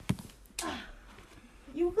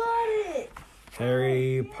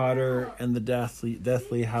Harry Potter and the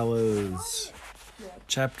Deathly Hallows.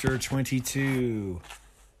 Chapter 22.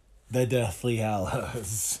 The Deathly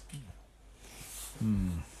Hallows.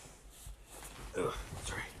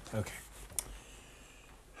 Sorry. Okay.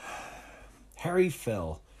 Harry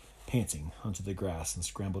fell, panting, onto the grass and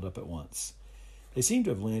scrambled up at once. They seemed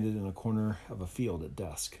to have landed in a corner of a field at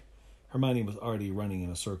dusk. Hermione was already running in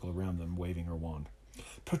a circle around them, waving her wand.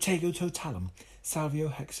 Protego totalum,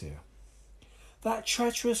 salvio hexia. That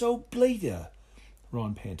treacherous old bleeder!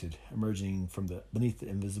 Ron panted, emerging from beneath the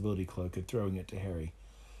invisibility cloak and throwing it to Harry.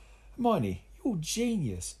 Hermione, you're a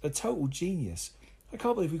genius, a total genius. I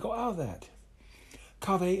can't believe we got out of that.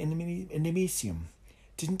 Cave inimicium.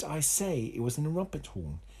 Didn't I say it was an rumpet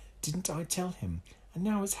horn? Didn't I tell him? And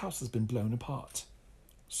now his house has been blown apart.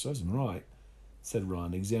 Serves him right, said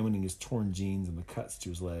Ron, examining his torn jeans and the cuts to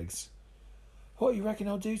his legs. What do you reckon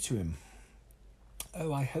I'll do to him?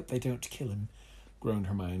 Oh, I hope they don't kill him, groaned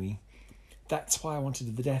Hermione. That's why I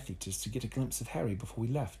wanted the Death Eaters to get a glimpse of Harry before we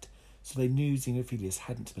left, so they knew Xenophilius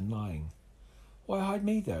hadn't been lying. Why hide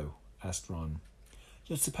me, though? Asked Ron.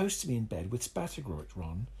 You're supposed to be in bed with Spattergroit,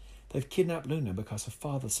 Ron. They've kidnapped Luna because her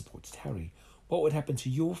father supported Harry. What would happen to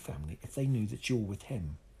your family if they knew that you're with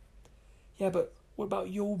him? Yeah, but what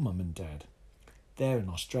about your mum and dad? They're in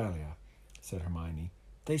Australia, said Hermione.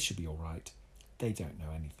 They should be all right. They don't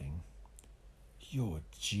know anything. You're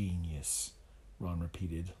a genius, Ron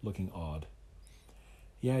repeated, looking awed.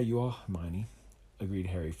 Yeah, you are, Hermione, agreed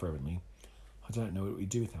Harry fervently. I don't know what we'd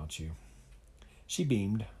do without you. She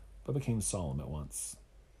beamed, but became solemn at once.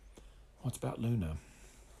 What about Luna?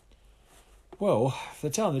 Well, if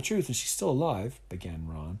they're telling the truth and she's still alive, began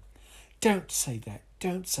Ron. Don't say that.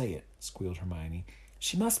 Don't say it, squealed Hermione.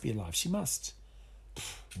 She must be alive. She must.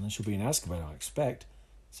 And then she'll be in Azkaban, I expect,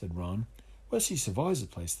 said Ron. Well, she survives the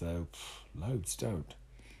place, though. Loads don't.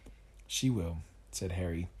 She will, said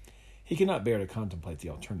Harry. He could not bear to contemplate the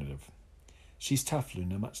alternative. She's tough,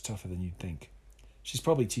 Luna, much tougher than you'd think. She's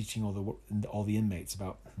probably teaching all the inmates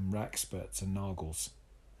about rackspurts and noggles.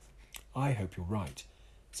 I hope you're right,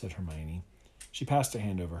 said Hermione. She passed a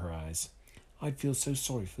hand over her eyes. I'd feel so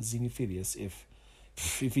sorry for Xenophilius if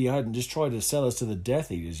he hadn't just tried to sell us to the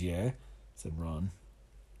Death Eaters, yeah, said Ron.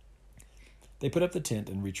 They put up the tent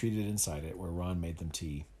and retreated inside it, where Ron made them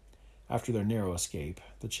tea. After their narrow escape,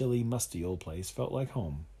 the chilly, musty old place felt like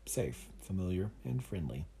home, safe, familiar, and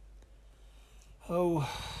friendly. Oh,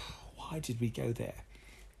 why did we go there?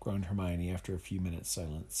 Groaned Hermione after a few minutes'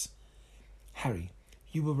 silence. Harry,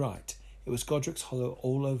 you were right. It was Godric's Hollow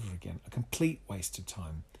all over again, a complete waste of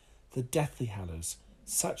time. The Deathly Hallows,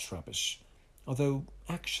 such rubbish. Although,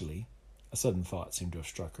 actually, a sudden thought seemed to have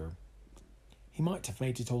struck her. He might have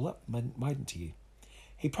made it all up, mightn't he?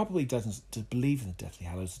 He probably doesn't believe in the Deathly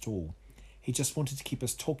Hallows at all. He just wanted to keep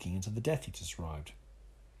us talking until the Death Eaters arrived.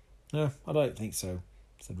 No, I don't think so,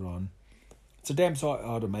 said Ron. It's a damn sight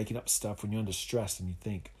harder making up stuff when you're under stress than you'd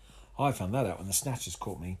think. I found that out when the Snatchers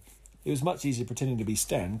caught me. It was much easier pretending to be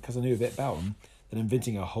Stan, because I knew a bit about him, than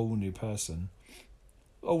inventing a whole new person.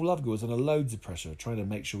 Old Lovegood was under loads of pressure, trying to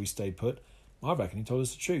make sure we stayed put. I reckon he told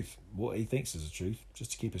us the truth, what he thinks is the truth,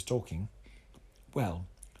 just to keep us talking. Well,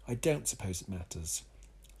 I don't suppose it matters,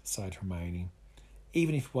 sighed Hermione.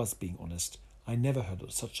 Even if he was being honest, I never heard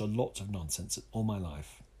of such a lot of nonsense in all my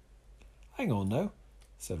life. Hang on, though,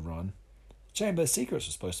 said Ron. The Chamber of Secrets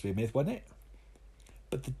was supposed to be a myth, wasn't it?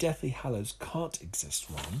 But the Deathly Hallows can't exist,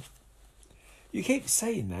 Ron. You keep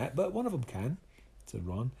saying that, but one of them can, said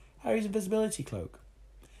Ron. Harry's invisibility cloak.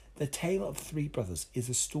 The Tale of Three Brothers is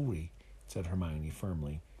a story, said Hermione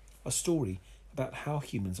firmly. A story about how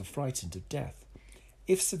humans are frightened of death.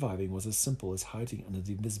 If surviving was as simple as hiding under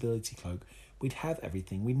the invisibility cloak, we'd have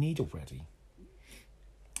everything we need already.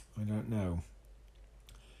 I don't know.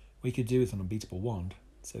 We could do with an unbeatable wand,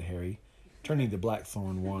 said Harry, turning the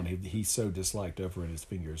blackthorn wand he so disliked over in his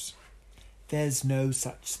fingers. There's no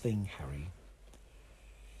such thing, Harry.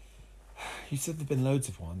 You said there've been loads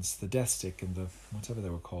of wands, the death stick and the whatever they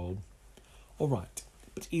were called. All right,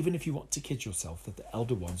 but even if you want to kid yourself that the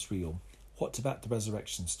Elder Wand's real, what about the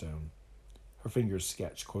Resurrection Stone? Her fingers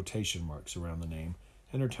sketched quotation marks around the name,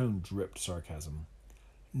 and her tone dripped sarcasm.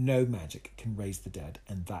 No magic can raise the dead,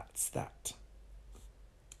 and that's that.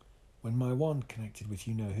 When my wand connected with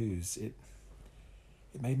you-know-whos, it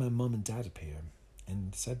made my mum and dad appear,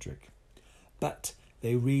 and Cedric. But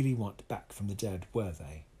they really weren't back from the dead, were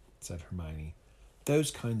they? Said Hermione.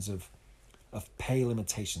 Those kinds of pale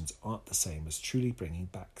imitations aren't the same as truly bringing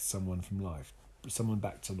back someone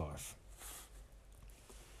back to life.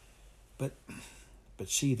 But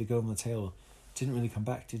she, the girl in the tale, didn't really come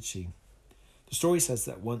back, did she? The story says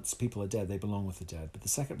that once people are dead, they belong with the dead, but the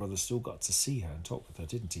second brother still got to see her and talk with her,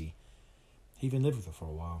 didn't he? He even lived with her for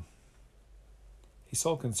a while. He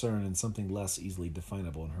saw concern in something less easily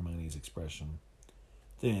definable in Hermione's expression.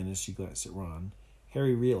 Then, as she glanced at Ron,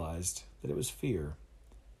 Harry realized that it was fear.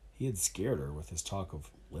 He had scared her with his talk of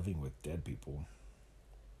living with dead people.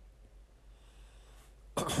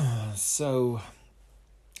 So,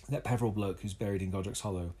 that Peveril bloke who's buried in Godric's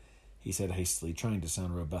Hollow, he said hastily, trying to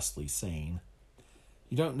sound robustly sane.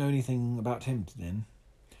 You don't know anything about him, then?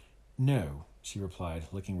 No, she replied,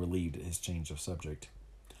 looking relieved at his change of subject.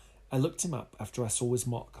 I looked him up after I saw his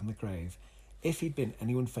mark on the grave. If he'd been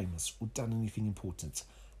anyone famous or done anything important,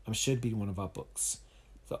 I'm sure it'd be one of our books.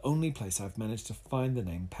 The only place I've managed to find the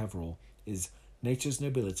name Peveril is Nature's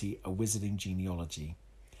Nobility, a Wizarding Genealogy.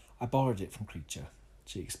 I borrowed it from Creature,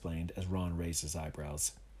 she explained as Ron raised his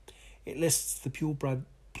eyebrows. It lists the pure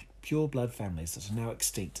blood families that are now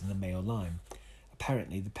extinct in the male line.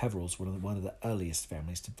 Apparently, the Peverils were one of the earliest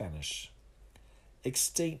families to vanish.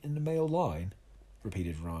 Extinct in the male line?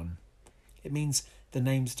 Repeated Ron. It means the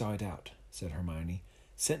names died out, said Hermione.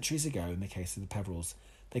 Centuries ago, in the case of the Peverils,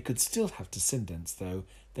 they could still have descendants, though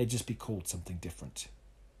they'd just be called something different.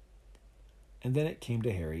 And then it came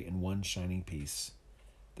to Harry in one shining piece,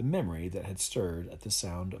 the memory that had stirred at the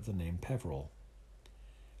sound of the name Peveril.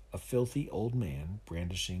 A filthy old man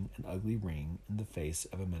brandishing an ugly ring in the face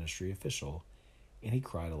of a ministry official, and he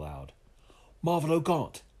cried aloud, Marvolo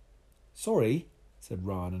Gaunt! Sorry, said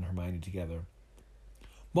Ron and Hermione together.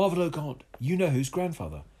 Marvolo Gaunt, you know whose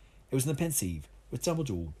grandfather. It was in the Pensieve, with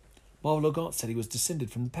Dumbledore. Marvolo Gaunt said he was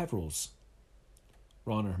descended from the Peverils.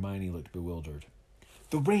 Ron and Hermione looked bewildered.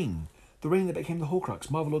 The ring that became the Horcrux.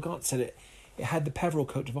 Marvolo Gaunt said it had the Peveril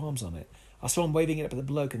coat of arms on it. I saw him waving it up at the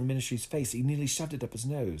bloke in the ministry's face. He nearly shoved it up his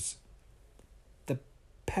nose. The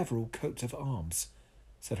Peveril coat of arms,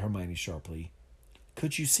 said Hermione sharply.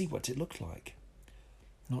 Could you see what it looked like?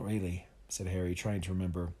 Not really, said Harry, trying to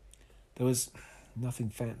remember. There was nothing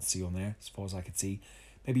fancy on there, as far as I could see.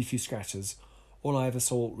 Maybe a few scratches. All I ever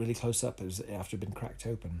saw really close up was after it had been cracked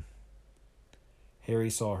open. Harry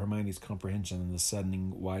saw Hermione's comprehension in the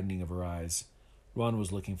sudden widening of her eyes. Ron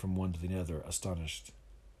was looking from one to the other, astonished.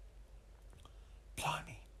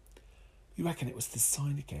 Blimey, you reckon it was this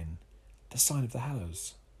sign again? The sign of the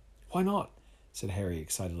Hallows? Why not? Said Harry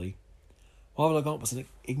excitedly. Marvolo Gaunt was an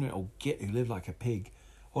ignorant old git who lived like a pig.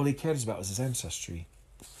 All he cared about was his ancestry.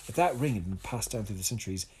 If that ring had been passed down through the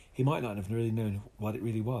centuries, he might not have really known what it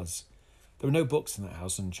really was. There were no books in that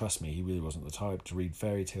house, and trust me, he really wasn't the type to read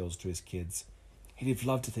fairy tales to his kids. He'd have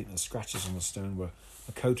loved to think the scratches on the stone were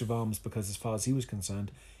a coat of arms because, as far as he was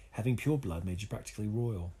concerned, having pure blood made you practically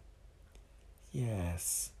royal.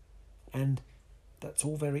 Yes, and that's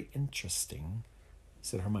all very interesting,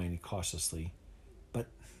 said Hermione cautiously. But,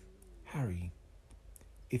 Harry,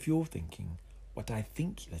 if you're thinking what I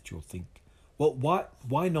think that you'll think, well,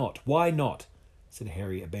 why not? Why not? Said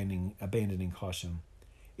Harry, abandoning caution.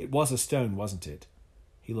 It was a stone, wasn't it?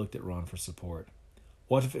 He looked at Ron for support.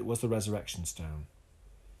 What if it was the resurrection stone?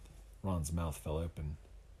 Ron's mouth fell open.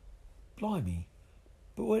 Blimey,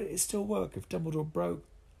 but would it still work if Dumbledore broke?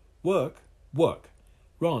 Work?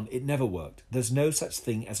 Ron, it never worked. There's no such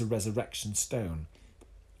thing as a resurrection stone.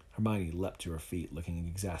 Hermione leapt to her feet, looking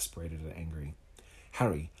exasperated and angry.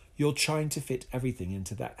 Harry, you're trying to fit everything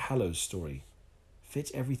into that Hallows story.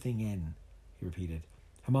 Fit everything in, he repeated.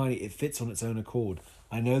 Hermione, it fits on its own accord.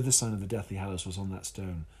 I know the sign of the Deathly Hallows was on that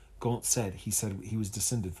stone. Gaunt said he was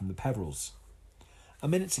descended from the Peverils. A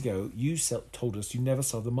minute ago, you told us you never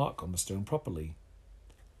saw the mark on the stone properly.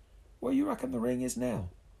 Where you reckon the ring is now?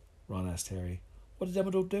 Ron asked Harry. What did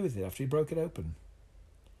Dumbledore do with it after he broke it open?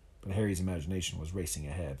 But Harry's imagination was racing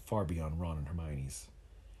ahead, far beyond Ron and Hermione's.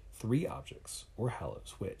 3 objects, or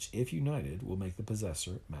Hallows, which, if united, will make the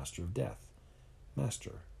possessor master of death.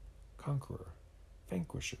 Master, conqueror,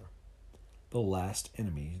 vanquisher. The last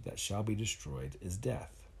enemy that shall be destroyed is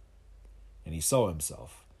death. And he saw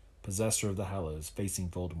himself, possessor of the Hallows, facing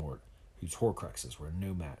Voldemort, whose Horcruxes were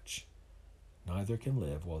no match. Neither can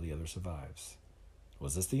live while the other survives.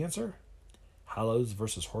 Was this the answer? Hallows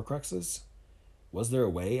versus Horcruxes? Was there a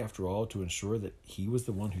way, after all, to ensure that he was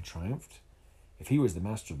the one who triumphed? If he was the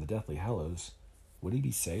master of the Deathly Hallows, would he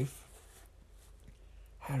be safe?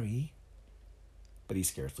 Harry? But he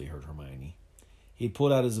scarcely heard Hermione. He had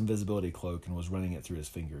pulled out his invisibility cloak and was running it through his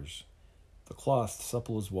fingers. The cloth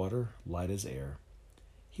supple as water, light as air.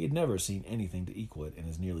 He had never seen anything to equal it in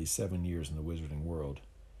his nearly 7 years in the wizarding world.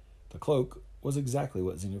 The cloak was exactly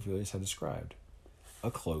what Xenophilius had described.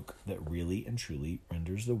 A cloak that really and truly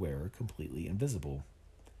renders the wearer completely invisible,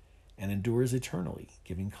 and endures eternally,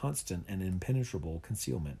 giving constant and impenetrable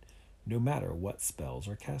concealment no matter what spells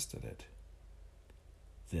are cast at it.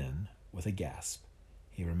 Then, with a gasp,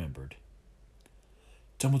 he remembered.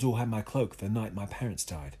 Dumbledore had my cloak the night my parents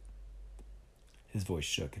died. His voice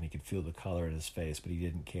shook and he could feel the colour in his face, but he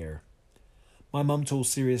didn't care. My mum told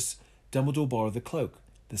Sirius Dumbledore borrowed the cloak.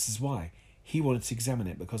 This is why. He wanted to examine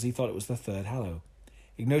it because he thought it was the third Hallow.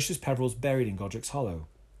 Ignatius Peveril's buried in Godric's Hollow.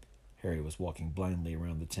 Harry was walking blindly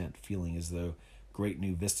around the tent, feeling as though great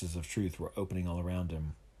new vistas of truth were opening all around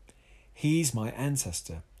him. He's my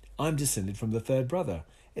ancestor. I'm descended from the third brother.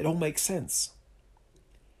 It all makes sense.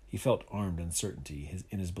 He felt armed in certainty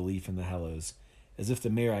in his belief in the Hallows, as if the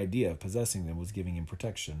mere idea of possessing them was giving him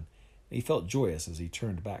protection, and he felt joyous as he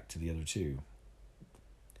turned back to the other two.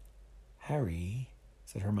 Harry,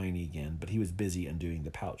 said Hermione again, but he was busy undoing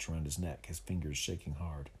the pouch around his neck, his fingers shaking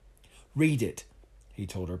hard. Read it, he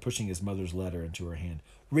told her, pushing his mother's letter into her hand.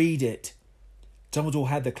 Read it. Dumbledore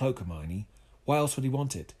had the cloak, Hermione. Why else would he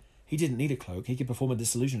want it? He didn't need a cloak. He could perform a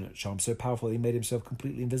disillusionment charm so powerful that he made himself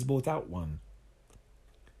completely invisible without one.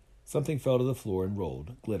 Something fell to the floor and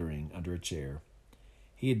rolled, glittering, under a chair.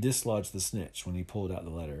 He had dislodged the snitch when he pulled out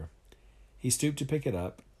the letter. He stooped to pick it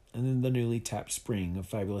up, and then the newly tapped spring of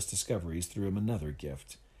fabulous discoveries threw him another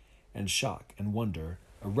gift, and shock and wonder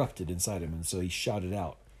erupted inside him, and so he shouted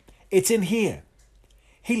out, It's in here!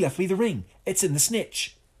 He left me the ring. It's in the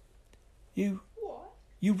snitch. What?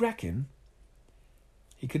 You reckon?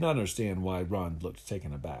 He could not understand why Ron looked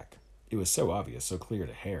taken aback. It was so obvious, so clear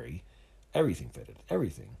to Harry. Everything fitted,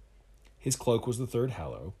 everything. His cloak was the third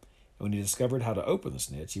Hallow, and when he discovered how to open the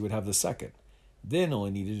snitch, he would have the second. Then all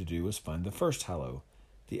he needed to do was find the first Hallow,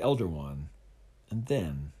 the Elder Wand, and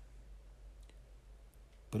then...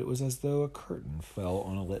 But it was as though a curtain fell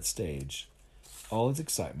on a lit stage. All his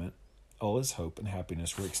excitement, all his hope and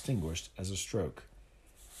happiness were extinguished as a stroke,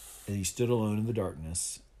 as he stood alone in the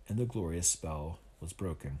darkness, and the glorious spell was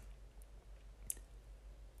broken.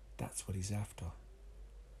 That's what he's after.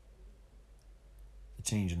 The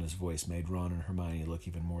change in his voice made Ron and Hermione look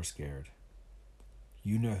even more scared.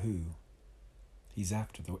 You know who. He's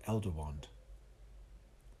after the Elder Wand.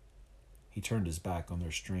 He turned his back on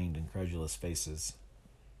their strained, incredulous faces.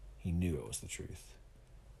 He knew it was the truth.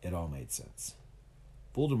 It all made sense.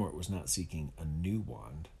 Voldemort was not seeking a new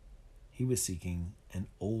wand. He was seeking an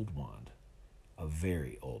old wand. A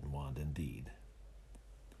very old wand indeed.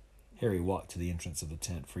 Harry walked to the entrance of the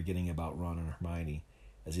tent, forgetting about Ron and Hermione,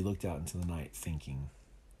 as he looked out into the night, thinking.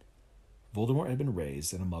 Voldemort had been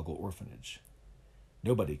raised in a Muggle orphanage.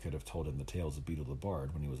 Nobody could have told him the tales of Beedle the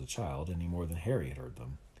Bard when he was a child, any more than Harry had heard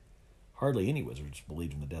them. Hardly any wizards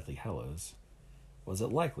believed in the Deathly Hallows. Was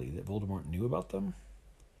it likely that Voldemort knew about them?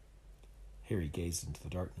 Harry gazed into the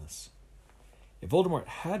darkness. If Voldemort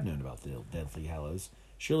had known about the Deathly Hallows,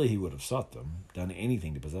 surely he would have sought them, done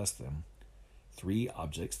anything to possess them. 3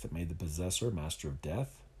 objects that made the possessor master of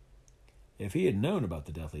death? If he had known about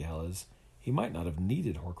the Deathly Hallows, he might not have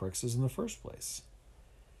needed Horcruxes in the first place.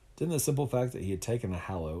 Didn't the simple fact that he had taken a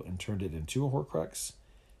Hallow and turned it into a Horcrux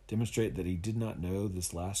demonstrate that he did not know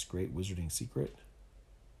this last great wizarding secret?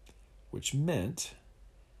 Which meant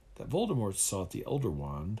that Voldemort sought the Elder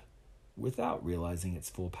Wand without realizing its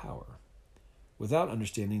full power, without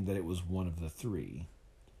understanding that it was one of the 3.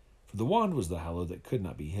 For the wand was the Hallow that could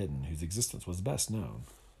not be hidden, whose existence was best known.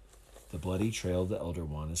 The bloody trail of the Elder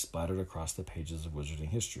Wand is splattered across the pages of wizarding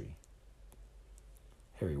history.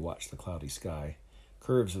 Harry watched the cloudy sky,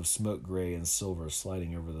 curves of smoke gray and silver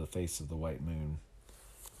sliding over the face of the white moon.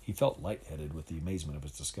 He felt lightheaded with the amazement of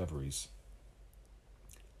his discoveries.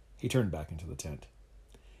 He turned back into the tent.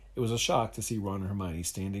 It was a shock to see Ron and Hermione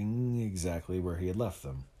standing exactly where he had left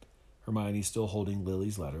them. Hermione still holding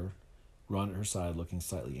Lily's letter, Ron at her side looking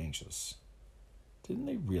slightly anxious. Didn't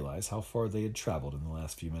they realize how far they had traveled in the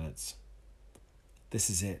last few minutes? This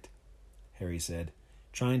is it, Harry said,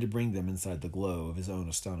 trying to bring them inside the glow of his own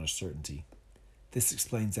astonished certainty. This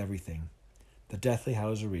explains everything. The Deathly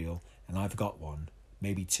Hallows are real, and I've got one,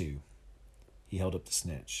 maybe 2. He held up the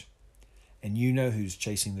snitch. And you know who's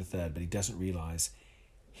chasing the third, but he doesn't realize.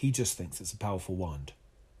 He just thinks it's a powerful wand.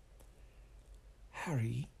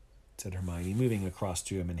 Harry, said Hermione, moving across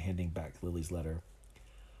to him and handing back Lily's letter.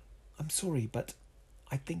 I'm sorry, but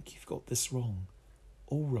I think you've got this wrong.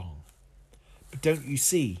 All wrong. But don't you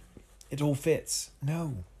see? It all fits.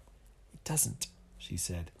 No, it doesn't, she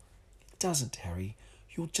said. It doesn't, Harry.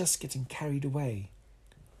 You're just getting carried away.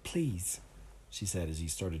 Please, she said as he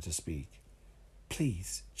started to speak.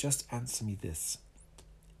 Please, just answer me this.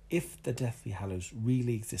 If the Deathly Hallows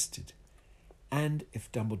really existed, and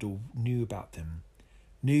if Dumbledore knew about them,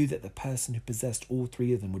 knew that the person who possessed all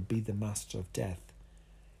 3 of them would be the Master of Death,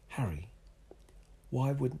 Harry,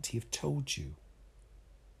 why wouldn't he have told you?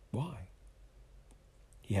 Why?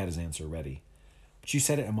 He had his answer ready. But you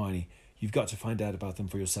said it, Hermione. You've got to find out about them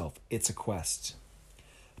for yourself. It's a quest.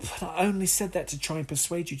 But I only said that to try and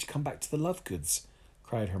persuade you to come back to the Lovegoods,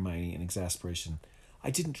 cried Hermione in exasperation.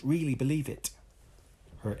 I didn't really believe it.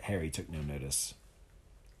 Harry took no notice.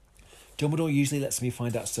 Dumbledore usually lets me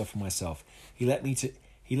find out stuff for myself. He let me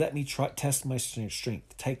test my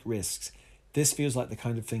strength, take risks. This feels like the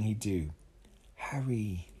kind of thing he'd do.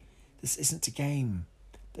 Harry, this isn't a game.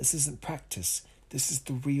 This isn't practice. This is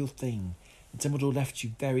the real thing. Dumbledore left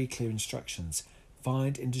you very clear instructions.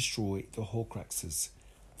 Find and destroy the Horcruxes.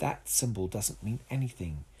 That symbol doesn't mean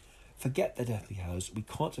anything. Forget the Deathly Hallows. We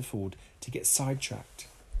can't afford to get sidetracked.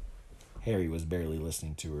 Harry was barely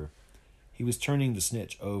listening to her. He was turning the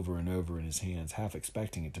snitch over and over in his hands, half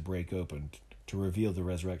expecting it to break open, to reveal the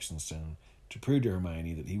Resurrection Stone, to prove to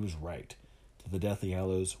Hermione that he was right, that the Deathly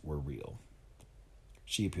Hallows were real.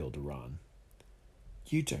 She appealed to Ron.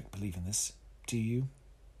 You don't believe in this, do you?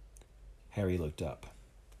 Harry looked up.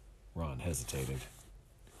 Ron hesitated.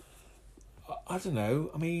 I don't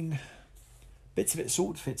know. I mean, bits of it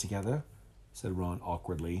sort of fit together, said Ron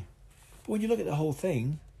awkwardly. But when you look at the whole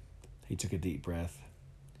thing... He took a deep breath.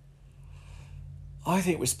 I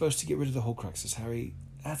think we're supposed to get rid of the Horcruxes, Harry.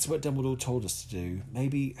 That's what Dumbledore told us to do.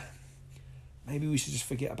 Maybe we should just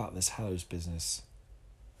forget about this Hallows business.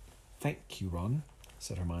 Thank you, Ron,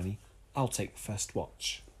 said Hermione. I'll take first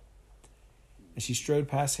watch. And she strode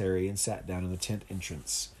past Harry and sat down in the tent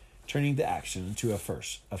entrance, turning the action into a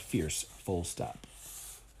fierce full stop.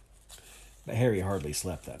 But Harry hardly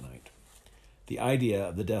slept that night. The idea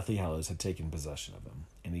of the Deathly Hallows had taken possession of him,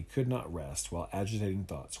 and he could not rest while agitating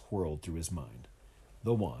thoughts whirled through his mind.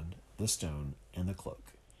 The wand, the stone, and the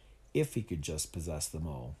cloak. If he could just possess them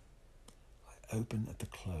all. I open at the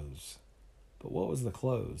close. But what was the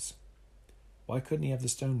close? Why couldn't he have the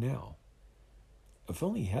stone now? If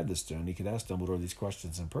only he had the stone, he could ask Dumbledore these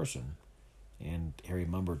questions in person. And Harry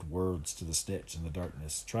mumbled words to the snitch in the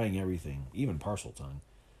darkness, trying everything, even Parseltongue.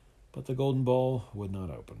 But the golden ball would not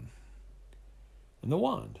open. And the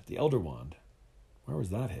wand, the Elder Wand, where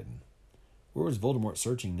was that hidden? Where was Voldemort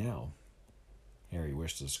searching now? Harry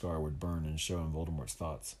wished the scar would burn and show him Voldemort's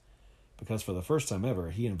thoughts, because for the first time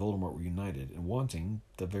ever, he and Voldemort were united in wanting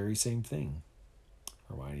the very same thing.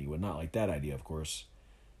 Hermione would not like that idea, of course,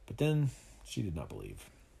 but then she did not believe.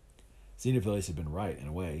 Xenophilius had been right in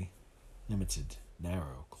a way, limited,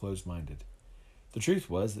 narrow, closed-minded. The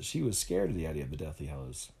truth was that she was scared of the idea of the Deathly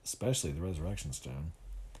Hallows, especially the Resurrection Stone.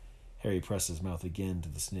 Harry pressed his mouth again to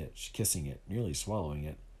the snitch, kissing it, nearly swallowing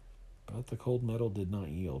it, but the cold metal did not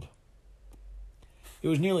yield. It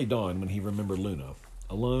was nearly dawn when he remembered Luna,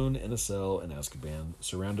 alone in a cell in Azkaban,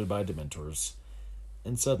 surrounded by Dementors,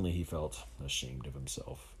 and suddenly he felt ashamed of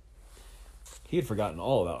himself. He had forgotten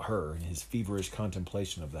all about her in his feverish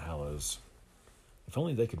contemplation of the Hallows. If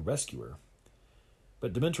only they could rescue her.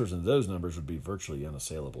 But Dementors in those numbers would be virtually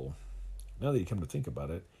unassailable. Now that he'd come to think about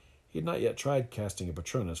it, he had not yet tried casting a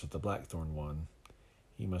Patronus with the Blackthorn wand.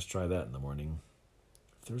 He must try that in the morning.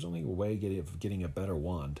 If there was only a way of getting a better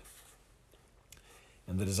wand.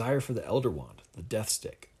 And the desire for the Elder Wand, the Death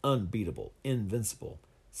Stick, unbeatable, invincible,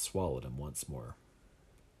 swallowed him once more.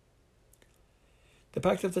 They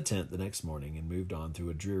packed up the tent the next morning and moved on through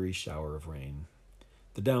a dreary shower of rain.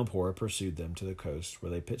 The downpour pursued them to the coast, where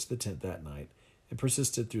they pitched the tent that night and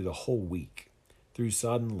persisted through the whole week, through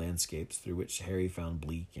sodden landscapes through which Harry found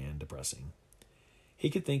bleak and depressing. He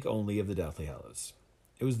could think only of the Deathly Hallows.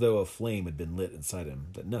 It was as though a flame had been lit inside him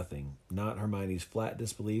that nothing, not Hermione's flat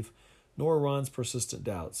disbelief, nor Ron's persistent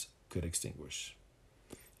doubts, could extinguish.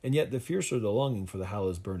 And yet the fiercer the longing for the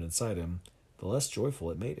Hallows burned inside him, the less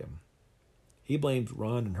joyful it made him. He blamed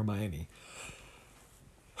Ron and Hermione.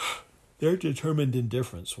 Their determined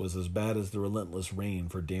indifference was as bad as the relentless rain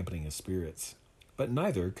for dampening his spirits, but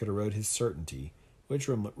neither could erode his certainty, which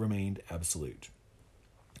remained absolute.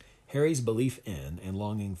 Harry's belief in and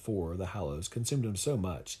longing for the Hallows consumed him so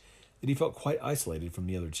much that he felt quite isolated from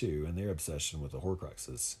the other two and their obsession with the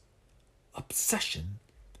Horcruxes. "Obsession?"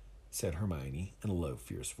 said Hermione in a low,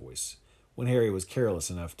 fierce voice, when Harry was careless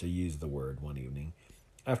enough to use the word one evening,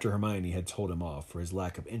 after Hermione had told him off for his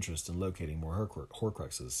lack of interest in locating more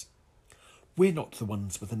Horcruxes. "We're not the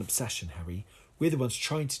ones with an obsession, Harry. We're the ones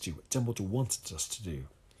trying to do what Dumbledore wanted us to do."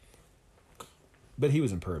 But he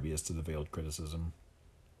was impervious to the veiled criticism.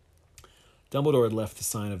 Dumbledore had left the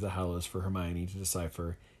sign of the Hallows for Hermione to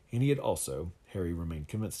decipher, and he had also, Harry remained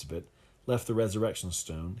convinced of it, left the Resurrection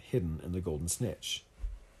Stone hidden in the Golden Snitch.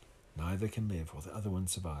 Neither can live while the other one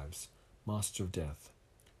survives. Master of Death.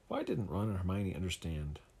 Why didn't Ron and Hermione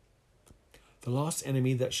understand? "The last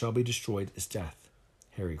enemy that shall be destroyed is death,"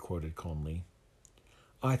 Harry quoted calmly.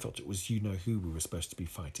 I thought it was you-know-who we were supposed to be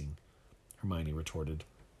fighting, Hermione retorted,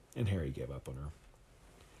 and Harry gave up on her.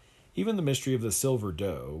 Even the mystery of the silver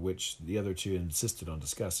doe, which the other two insisted on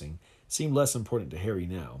discussing, seemed less important to Harry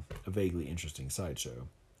now, a vaguely interesting sideshow.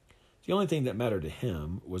 The only thing that mattered to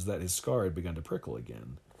him was that his scar had begun to prickle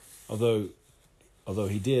again, although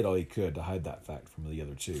he did all he could to hide that fact from the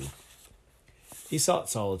other two. He sought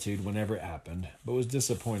solitude whenever it happened, but was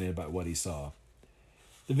disappointed by what he saw.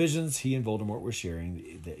 The visions he and Voldemort were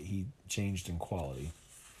sharing that he changed in quality.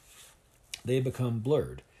 They had become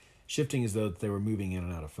blurred, shifting as though they were moving in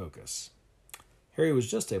and out of focus. Harry was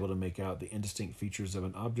just able to make out the indistinct features of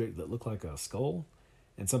an object that looked like a skull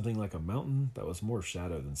and something like a mountain that was more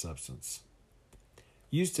shadow than substance.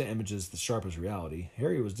 Used to images as sharp as reality,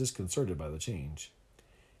 Harry was disconcerted by the change.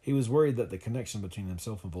 He was worried that the connection between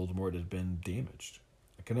himself and Voldemort had been damaged,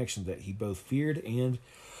 a connection that he both feared and,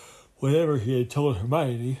 whatever he had told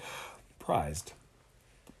Hermione, prized.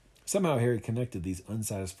 Somehow Harry connected these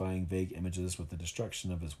unsatisfying, vague images with the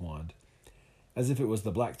destruction of his wand, as if it was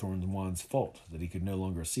the Blackthorn wand's fault that he could no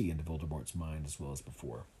longer see into Voldemort's mind as well as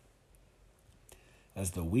before.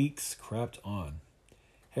 As the weeks crept on,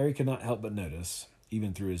 Harry could not help but notice,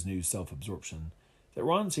 even through his new self-absorption, that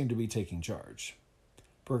Ron seemed to be taking charge.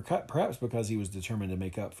 Perhaps because he was determined to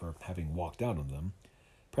make up for having walked out on them,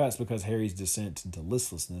 perhaps because Harry's descent into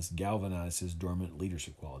listlessness galvanized his dormant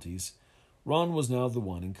leadership qualities, Ron was now the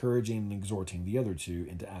one encouraging and exhorting the other two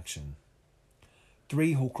into action.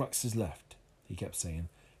 3 Horcruxes left, he kept saying.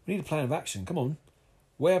 We need a plan of action. Come on.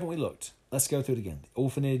 Where haven't we looked? Let's go through it again. The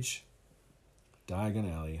orphanage, Diagon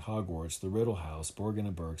Alley, Hogwarts, the Riddle House, Borgin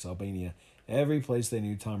and Burke's, Albania, every place they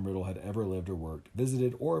knew Tom Riddle had ever lived or worked,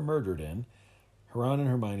 visited, or murdered in. Ron and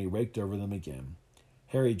Hermione raked over them again,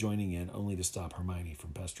 Harry joining in only to stop Hermione from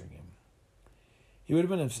pestering him. He would have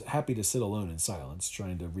been happy to sit alone in silence,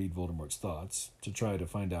 trying to read Voldemort's thoughts, to try to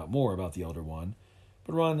find out more about the Elder Wand,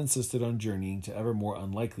 but Ron insisted on journeying to ever more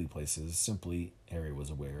unlikely places, simply, Harry was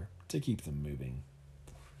aware, to keep them moving.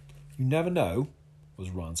 You never know, was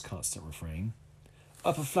Ron's constant refrain.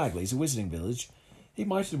 Up at Flagley's, a wizarding village. He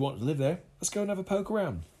might have wanted to live there. Let's go and have a poke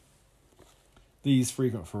around. These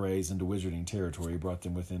frequent forays into wizarding territory brought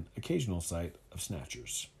them within occasional sight of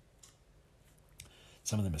snatchers.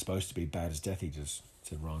 Some of them are supposed to be bad as Death Eaters,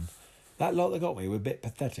 said Ron. That lot that got me were a bit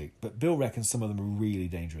pathetic, but Bill reckons some of them are really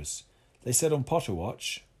dangerous. They said on Potter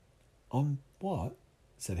Watch... On what?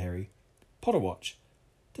 Said Harry. Potter Watch.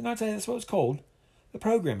 Didn't I tell you that's what it's called? The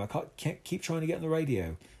programme I can't keep trying to get on the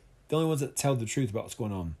radio. The only ones that tell the truth about what's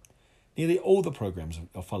going on. Nearly all the programmes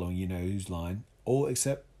are following you-know-whose line, all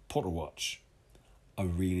except Potter Watch. I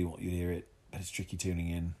really want you to hear it, but it's tricky tuning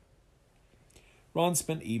in. Ron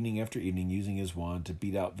spent evening after evening using his wand to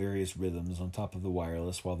beat out various rhythms on top of the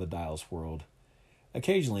wireless while the dials whirled.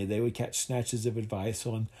 Occasionally they would catch snatches of advice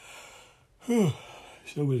on... so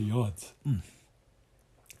many yawns.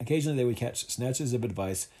 Occasionally they would catch snatches of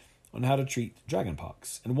advice on how to treat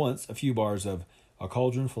dragonpox, and once a few bars of A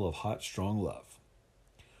Cauldron Full of Hot, Strong Love.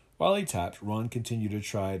 While he tapped, Ron continued to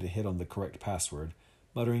try to hit on the correct password,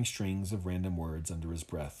 muttering strings of random words under his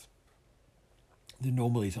breath. They're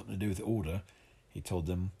normally something to do with the order, he told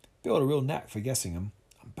them. Bill had a real knack for guessing them.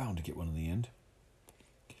 I'm bound to get one in the end.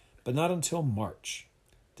 But not until March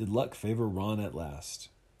did luck favor Ron at last.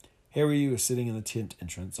 Harry was sitting in the tent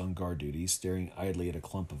entrance on guard duty, staring idly at a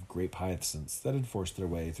clump of grape hyacinths that had forced their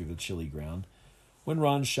way through the chilly ground, when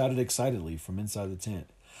Ron shouted excitedly from inside the tent.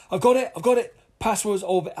 I've got it! Password's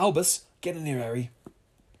over Albus! Get in here, Harry!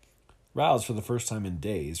 Roused for the first time in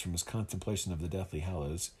days from his contemplation of the Deathly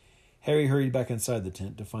Hallows, Harry hurried back inside the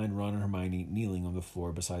tent to find Ron and Hermione kneeling on the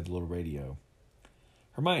floor beside the little radio.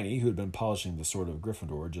 Hermione, who had been polishing the sword of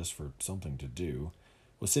Gryffindor just for something to do,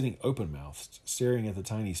 was sitting open-mouthed, staring at the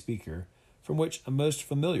tiny speaker, from which a most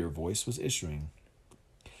familiar voice was issuing.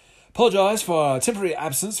 Apologise for our temporary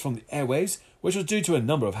absence from the airwaves, which was due to a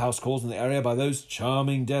number of house calls in the area by those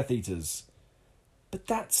charming Death Eaters. But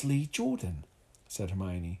that's Lee Jordan, said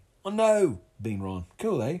Hermione. Oh no, beamed Ron.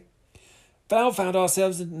 Cool, eh? Val found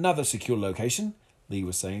ourselves in another secure location, Lee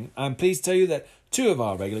was saying. I'm pleased to tell you that 2 of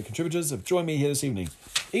our regular contributors have joined me here this evening.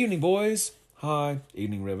 Evening, boys. Hi.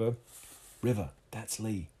 Evening, River. River, that's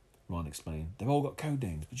Lee, Ron explained. They've all got code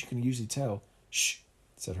names, but you can usually tell. Shh,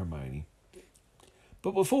 said Hermione.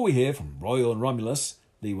 But before we hear from Royal and Romulus,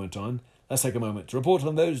 Lee went on, let's take a moment to report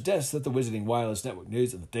on those deaths that the Wizarding Wireless Network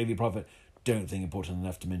News and the Daily Prophet don't think important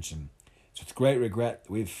enough to mention. It's with great regret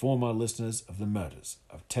that we inform our listeners of the murders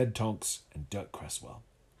of Ted Tonks and Dirk Cresswell.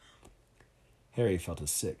 Harry felt a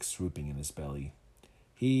sick swooping in his belly.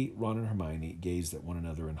 He, Ron, and Hermione gazed at one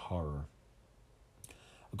another in horror.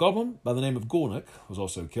 A goblin by the name of Gornick was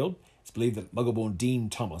also killed. It's It's believed that Muggle-born Dean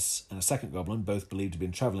Thomas and a second goblin, both believed to have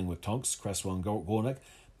been travelling with Tonks, Cresswell and Gornak,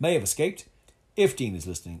 may have escaped. If Dean is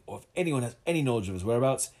listening, or if anyone has any knowledge of his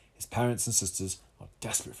whereabouts, his parents and sisters are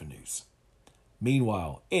desperate for news.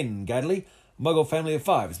 Meanwhile, in Gadley, a Muggle family of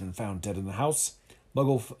 5 has been found dead in the house.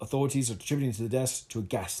 Muggle authorities are attributing to the deaths to a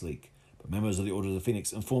gas leak, but members of the Order of the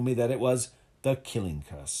Phoenix informed me that it was the killing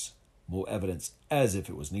curse. More evidence, as if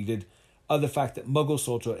it was needed, of the fact that Muggle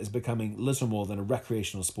slaughter is becoming little more than a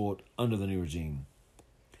recreational sport under the new regime.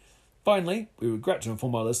 Finally, we regret to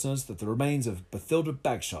inform our listeners that the remains of Bathilda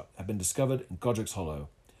Bagshot have been discovered in Godric's Hollow.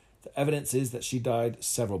 The evidence is that she died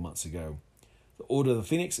several months ago. The Order of the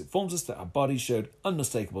Phoenix informs us that her body showed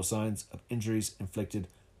unmistakable signs of injuries inflicted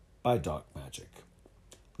by dark magic.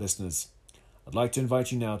 Listeners, I'd like to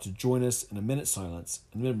invite you now to join us in a minute's silence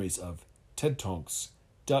in memories of Ted Tonks,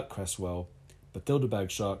 Dirk Cresswell, Bathilda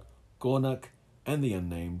Bagshot, Gornak, and the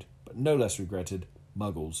unnamed, but no less regretted,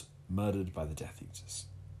 Muggles murdered by the Death Eaters.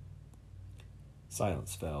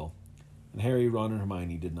 Silence fell, and Harry, Ron, and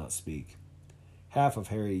Hermione did not speak. Half of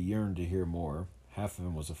Harry yearned to hear more. Half of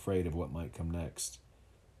him was afraid of what might come next.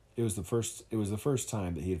 It was the first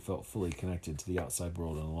time that he had felt fully connected to the outside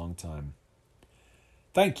world in a long time.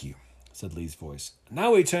 "Thank you," said Lee's voice.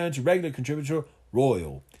 "Now we turn to regular contributor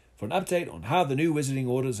Royal for an update on how the new wizarding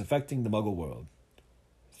order is affecting the Muggle world."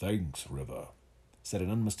 "Thanks, River," said an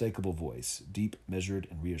unmistakable voice, deep, measured,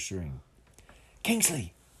 and reassuring.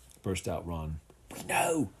 "Kingsley!" burst out Ron. "We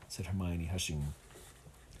know," said Hermione, hushing.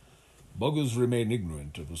 "Muggles remain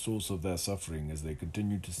ignorant of the source of their suffering as they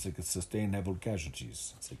continue to sustain heavy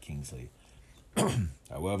casualties," said Kingsley.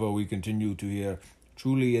 "However, we continue to hear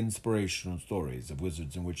truly inspirational stories of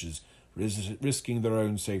wizards and witches risking their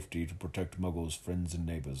own safety to protect Muggles' friends and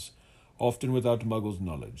neighbours, often without Muggles'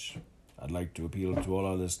 knowledge. I'd like to appeal to all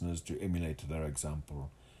our listeners to emulate their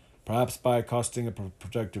example, perhaps by casting a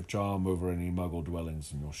protective charm over any Muggle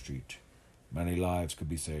dwellings in your street. Many lives could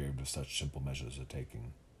be saved if such simple measures are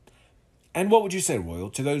taken." "And what would you say,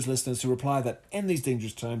 Royal, to those listeners who reply that in these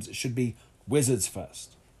dangerous times it should be wizards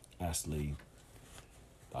first?" asked Lee.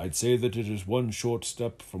 "I'd say that it is one short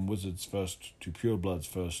step from wizards first to purebloods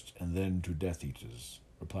first and then to Death Eaters,"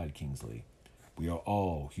 replied Kingsley. "We are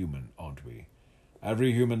all human, aren't we?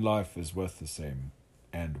 Every human life is worth the same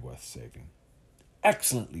and worth saving."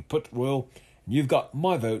 "Excellently put, Royal. And you've got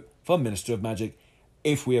my vote for Minister of Magic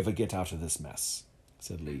if we ever get out of this mess,"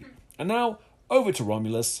 said Lee. "And now, over to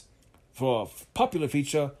Romulus for a popular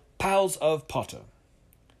feature, Pals of Potter."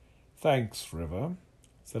 "Thanks, River,"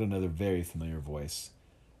 said another very familiar voice.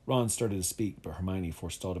 Ron started to speak, but Hermione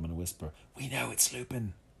forestalled him in a whisper. "We know it's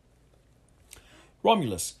Lupin."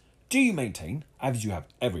 "Romulus, do you maintain, as you have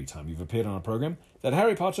every time you've appeared on our program, that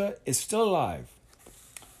Harry Potter is still alive?"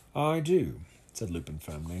 "I do," said Lupin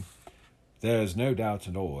firmly. "There is no doubt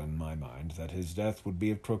at all in my mind that his death would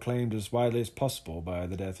be proclaimed as widely as possible by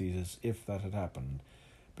the Death Eaters if that had happened,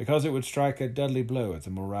 because it would strike a deadly blow at the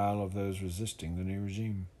morale of those resisting the new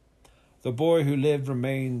regime. The boy who lived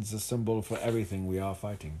remains a symbol for everything we are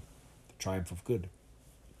fighting. The triumph of good,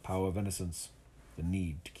 power of innocence, the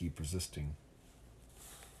need to keep resisting."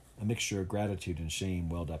 A mixture of gratitude and shame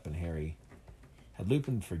welled up in Harry. Had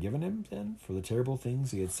Lupin forgiven him, then, for the terrible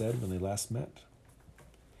things he had said when they last met?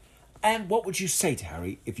 "And what would you say to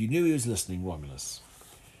Harry if you knew he was listening, Romulus?"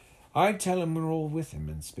 "I'd tell him we're all with him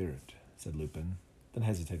in spirit," said Lupin, then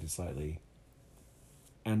hesitated slightly.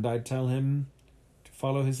 "And I'd tell him to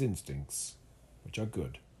follow his instincts, which are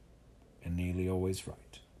good, and nearly always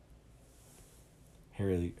right."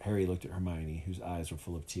 Harry looked at Hermione, whose eyes were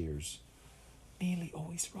full of tears. "Nearly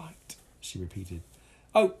always right," she repeated.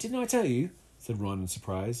 "Oh, didn't I tell you?" said Ron in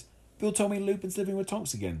surprise. "Bill told me Lupin's living with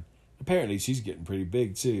Tonks again. Apparently she's getting pretty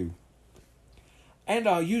big, too." "And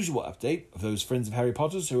our usual update of those friends of Harry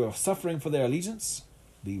Potter's who are suffering for their allegiance,"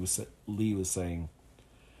 Lee was saying.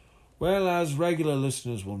 "Well, as regular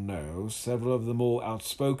listeners will know, several of the more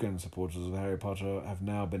outspoken supporters of Harry Potter have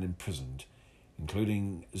now been imprisoned,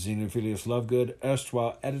 including Xenophilius Lovegood,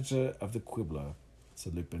 erstwhile editor of the Quibbler,"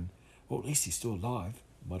 said Lupin. "Well, at least he's still alive,"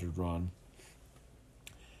 muttered Ron.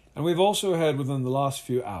 "And we've also heard within the last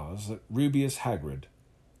few hours that Rubeus Hagrid,"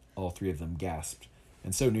 all three of them gasped,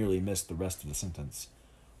 and so nearly missed the rest of the sentence,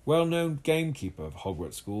 "well-known gamekeeper of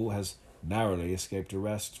Hogwarts School, has narrowly escaped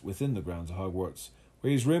arrest within the grounds of Hogwarts,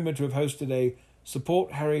 where he's rumoured to have hosted a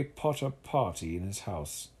Support Harry Potter party in his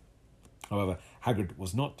house. However, Hagrid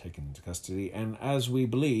was not taken into custody, and, as we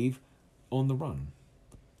believe, on the run.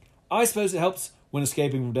 I suppose it helps when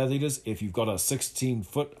escaping from Death Eaters if you've got a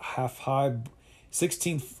 16-foot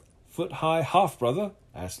high half-brother?"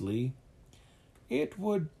 asked Lee. "It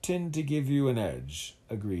would tend to give you an edge,"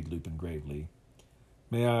 agreed Lupin gravely.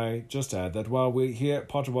 May I just add that while we here at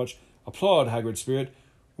Potterwatch applaud Hagrid's spirit,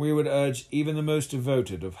 we would urge even the most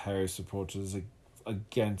devoted of Harry's supporters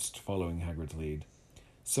against following Hagrid's lead.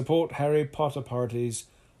 Support Harry Potter parties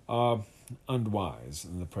are unwise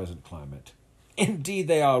in the present climate. Indeed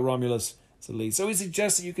they are, Romulus, said Lee. So we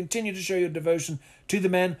suggest that you continue to show your devotion to the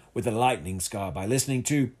men with the lightning scar by listening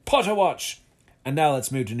to Potterwatch. And now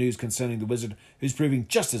let's move to news concerning the wizard who's proving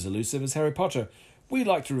just as elusive as Harry Potter. We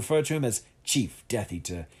like to refer to him as Chief Death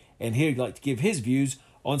Eater, and he'd like to give his views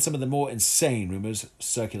on some of the more insane rumours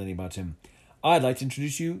circulating about him. I'd like to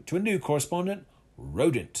introduce you to a new correspondent,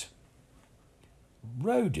 Rodent.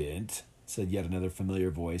 Rodent? Said yet another familiar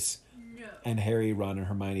voice. No. And Harry, Ron, and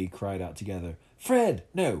Hermione cried out together. Fred!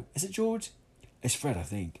 No, is it George? It's Fred, I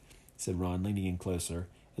think, said Ron, leaning in closer,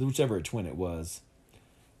 as whichever twin it was.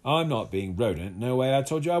 I'm not being Rodent. No way, I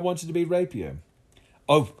told you I wanted to be Rapier.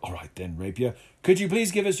 Oh, all right then, Rapier. Could you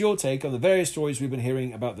please give us your take on the various stories we've been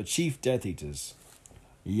hearing about the Chief Death Eaters?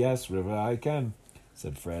 Yes, River, I can,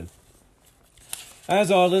 said Fred.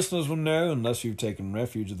 As our listeners will know, unless you've taken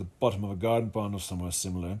refuge at the bottom of a garden pond or somewhere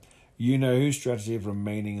similar, you know whose strategy of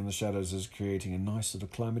remaining in the shadows is creating a nice little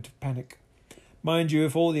climate of panic. Mind you,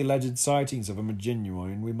 if all the alleged sightings of him are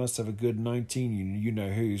genuine, we must have a good 19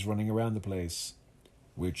 you-know-who's running around the place.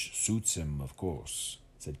 Which suits him, of course,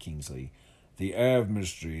 said Kingsley. The air of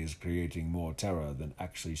mystery is creating more terror than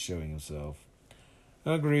actually showing himself.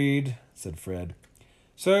 Agreed, said Fred.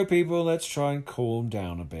 So, people, let's try and calm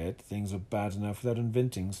down a bit. Things are bad enough without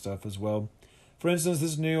inventing stuff as well. For instance,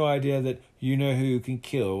 this new idea that you-know-who can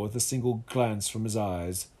kill with a single glance from his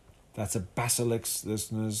eyes. That's a basilisk,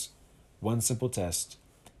 listeners. One simple test.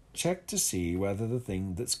 Check to see whether the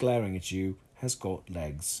thing that's glaring at you has got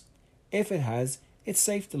legs. If it has, it's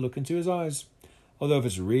safe to look into his eyes. Although if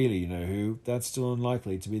it's really you-know-who, that's still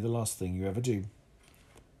unlikely to be the last thing you ever do.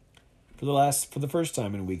 For the first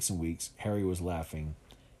time in weeks and weeks, Harry was laughing.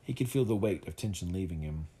 He could feel the weight of tension leaving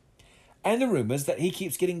him. And the rumours that he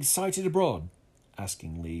keeps getting sighted abroad?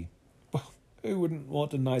 Asking Lee. Well, who wouldn't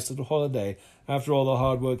want a nice little holiday after all the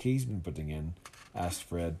hard work he's been putting in? Asked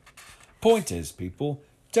Fred. Point is, people,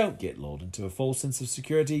 don't get lulled into a false sense of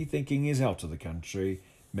security thinking he's out of the country.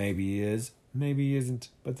 Maybe he is, maybe he isn't,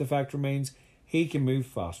 but the fact remains he can move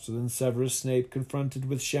faster than Severus Snape confronted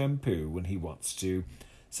with shampoo when he wants to.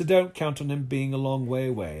 So don't count on him being a long way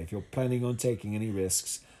away if you're planning on taking any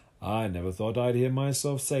risks. I never thought I'd hear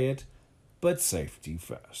myself say it, but safety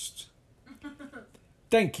first.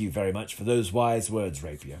 Thank you very much for those wise words,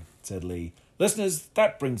 Rapier, said Lee. Listeners,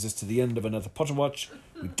 that brings us to the end of another Potter Watch.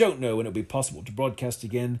 We don't know when it'll be possible to broadcast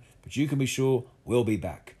again, but you can be sure we'll be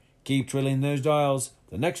back. Keep trilling those dials.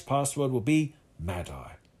 The next password will be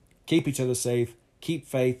Mad-Eye. Keep each other safe. Keep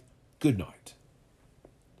faith. Good night.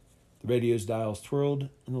 The radio's dials twirled,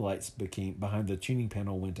 and the lights behind the tuning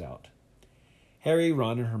panel went out. Harry,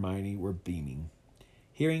 Ron, and Hermione were beaming.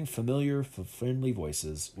 Hearing familiar, friendly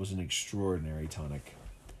voices was an extraordinary tonic.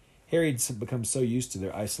 Harry had become so used to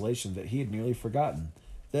their isolation that he had nearly forgotten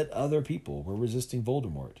that other people were resisting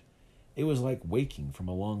Voldemort. It was like waking from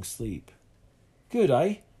a long sleep. Good,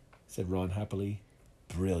 eh? Said Ron happily.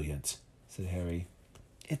 Brilliant, said Harry.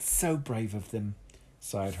 It's so brave of them,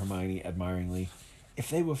 sighed Hermione admiringly. If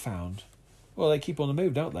they were found... Well, they keep on the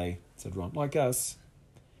move, don't they? Said Ron. Like us.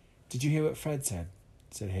 Did you hear what Fred said?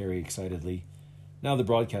 Said Harry excitedly. Now the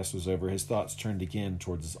broadcast was over, his thoughts turned again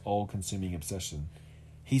towards his all-consuming obsession.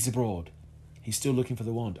 He's abroad. He's still looking for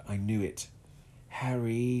the wand. I knew it.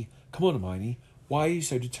 Harry... Come on, Hermione. Why are you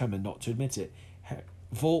so determined not to admit it?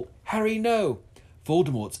 Harry, no!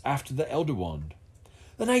 Voldemort's after the Elder Wand.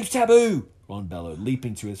 The name's taboo! Ron bellowed,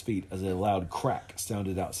 leaping to his feet as a loud crack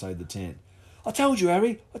sounded outside the tent. I told you,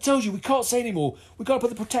 Harry. I told you. We can't say any more. We've got to put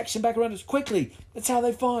the protection back around us quickly. That's how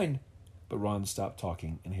they find. But Ron stopped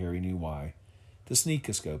talking, and Harry knew why. The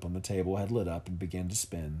sneakoscope on the table had lit up and began to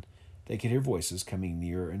spin. They could hear voices coming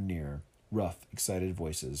nearer and nearer. Rough, excited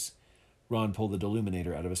voices. Ron pulled the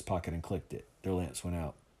deluminator out of his pocket and clicked it. Their lamps went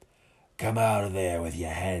out. Come out of there with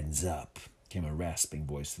your hands up, came a rasping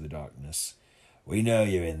voice through the darkness. We know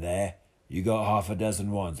you're in there. You got half a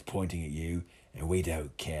dozen wands pointing at you, and we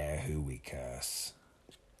don't care who we curse.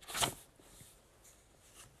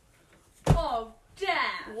 Oh,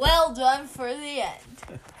 damn! Well done for the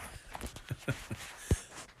end.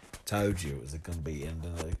 Told you it was going to be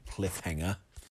ending a cliffhanger.